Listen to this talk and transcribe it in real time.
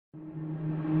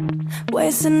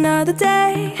Waste another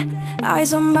day,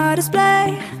 eyes on my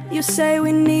display. You say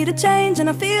we need a change, and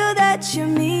I feel that you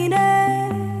mean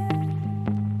it.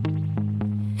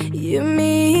 You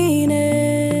mean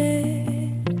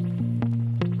it.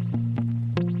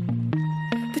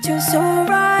 But you're so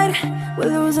right, we're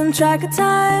losing track of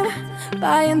time,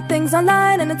 buying things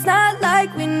online, and it's not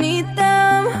like we need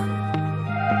them.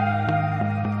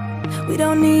 We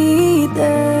don't need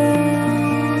them.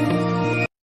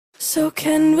 So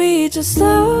can we just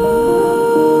slow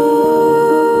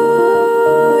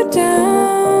down?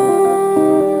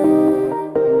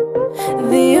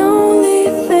 The only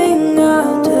thing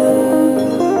I'll do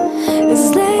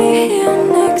is lay here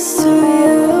next to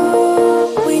you.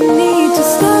 We need to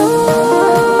slow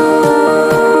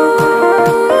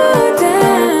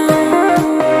down.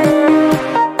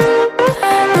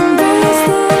 Embrace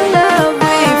the love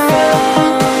we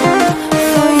found.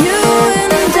 For you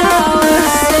and I were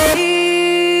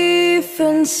safe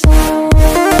and sound.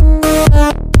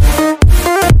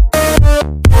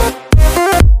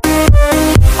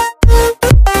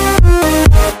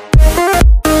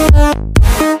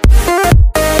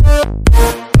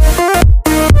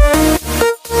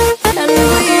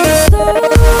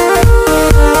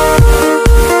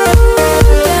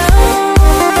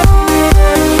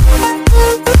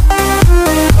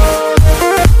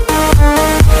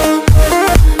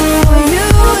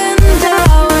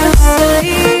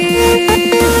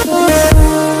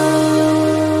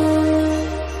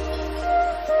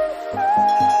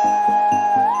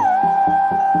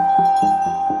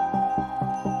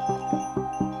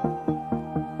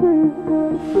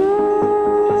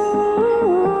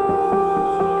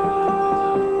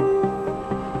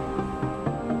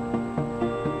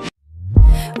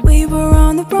 We were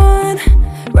on the run,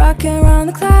 rocking around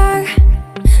the clock.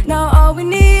 Now all we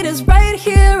need is right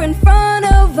here in front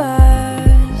of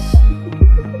us.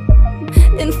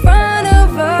 In front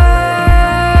of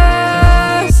us.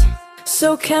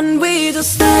 So can we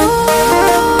just slow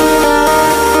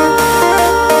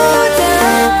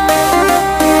down?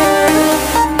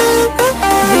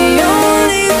 The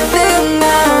only thing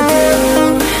I'll do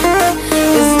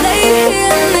is lay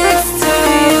here next to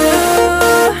you.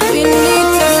 We need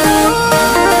to slow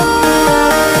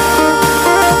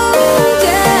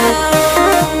down.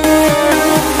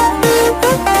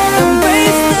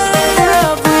 Embrace the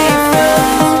love we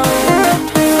found.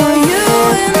 For you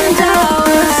and I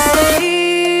were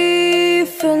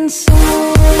safe and sound.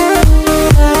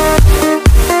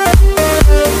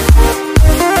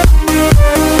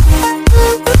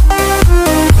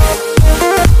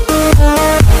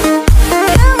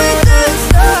 Can we just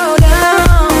slow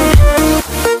down?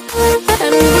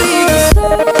 And we just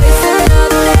slow waste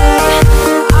another day.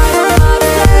 I don't know how to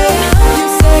play. You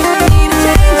say we need a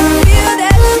change, and feel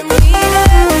that you mean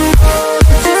it.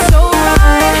 But you're so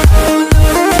right, we're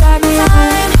losing track of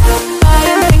time,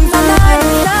 buying things online,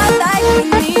 it's not like we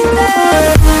need them.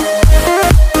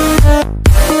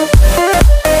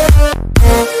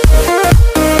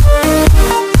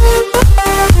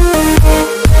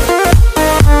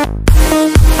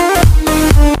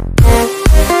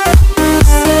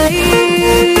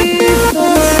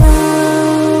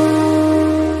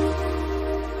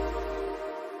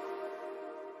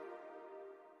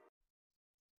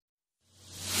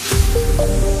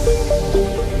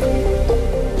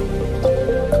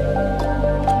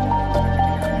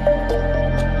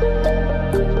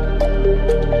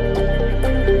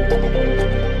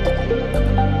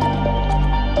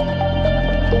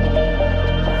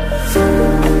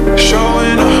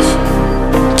 Showing off,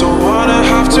 don't wanna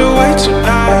have to wait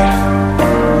tonight.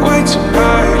 Wait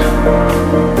tonight,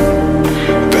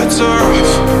 better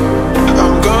off,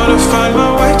 I'm gonna find my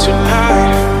way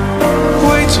tonight.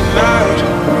 Wait tonight,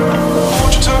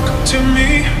 won't you talk to me?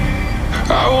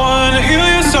 I wanna heal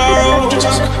your sorrow. Won't you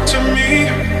talk to me?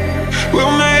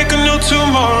 We'll make a new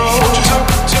tomorrow. Won't you talk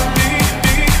to me?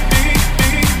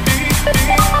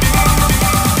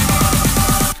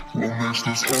 What makes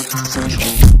this happy face go?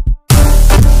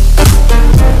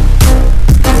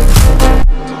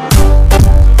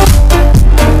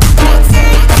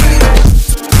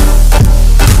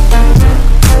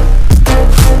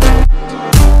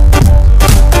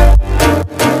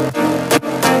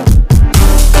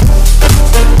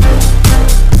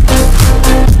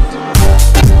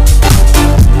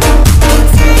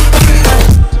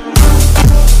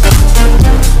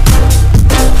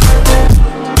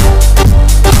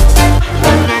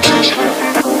 What makes this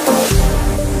happy?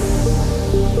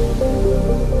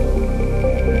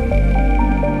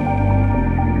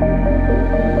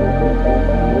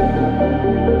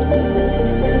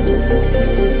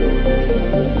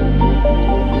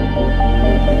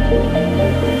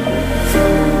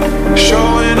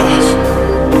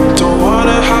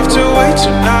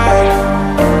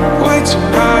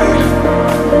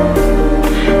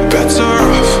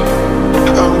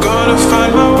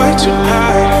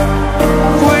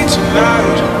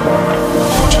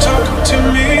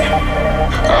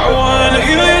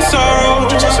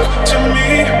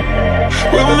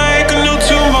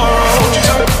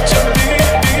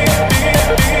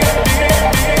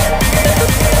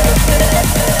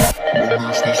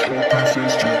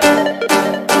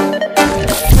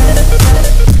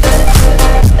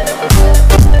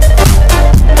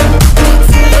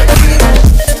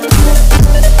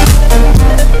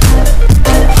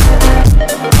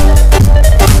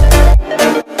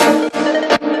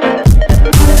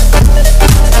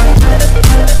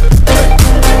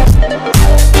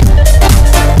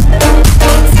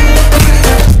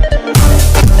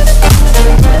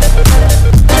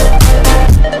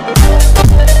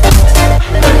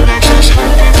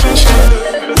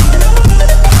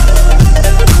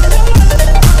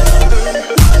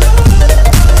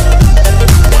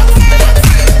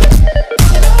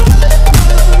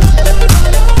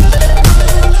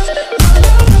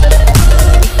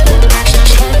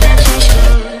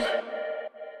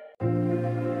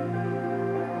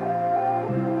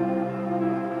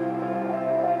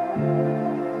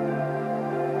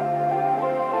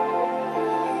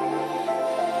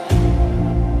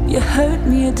 You hurt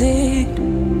me, you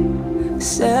did,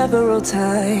 several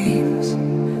times.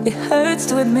 It hurts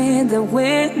to admit that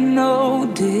we're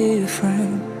no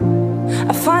different.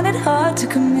 I find it hard to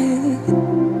commit,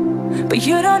 but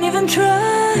you don't even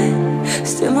try.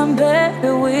 Still I'm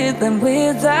better with than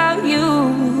without you.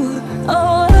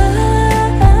 Oh,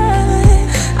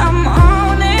 I'm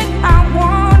on it, I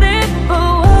want it,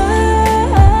 but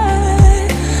why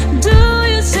do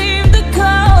you seem to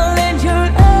call in your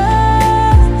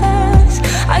eyes?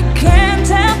 I can't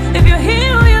tell if you're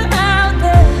here or you're out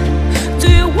there. Do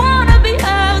you wanna be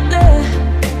out there?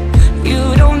 You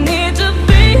don't need to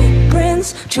be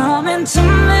Prince Charming to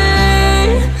me.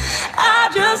 I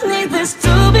just need this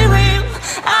to be real.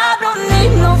 I don't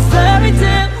need no fairy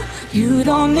tale. You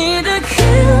don't need a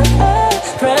killer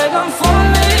pregnant for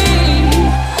me.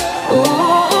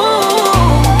 Ooh,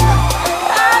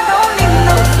 I don't need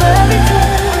no fairy tale.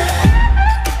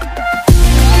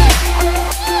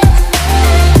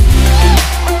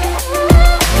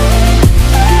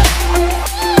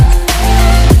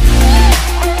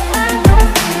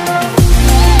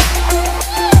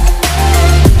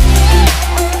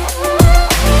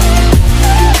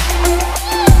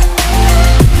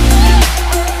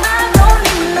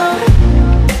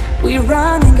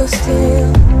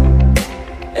 Still,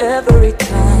 every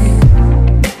time,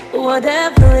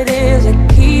 whatever it is, I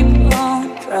keep on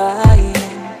trying.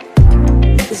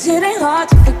 'Cause it ain't hard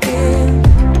to forgive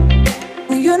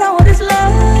when you know what it's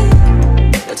like.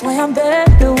 That's why I'm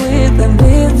better with than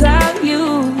without you.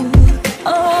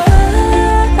 Oh,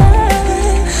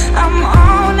 I'm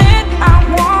on it, I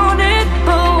want it,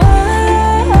 but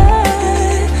why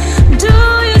do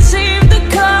you seem to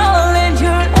call in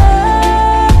your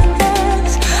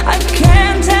eyes? I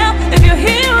can't tell if you're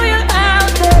here or you're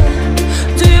out there.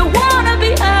 Do you wanna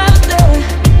be out there?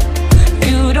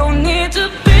 You don't need to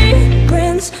be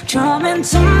Prince Charming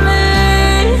to me.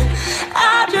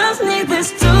 I just need this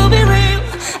to be real.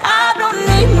 I don't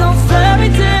need no fairy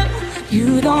tale.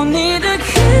 You don't need a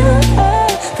killer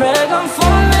pregnant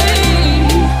for me.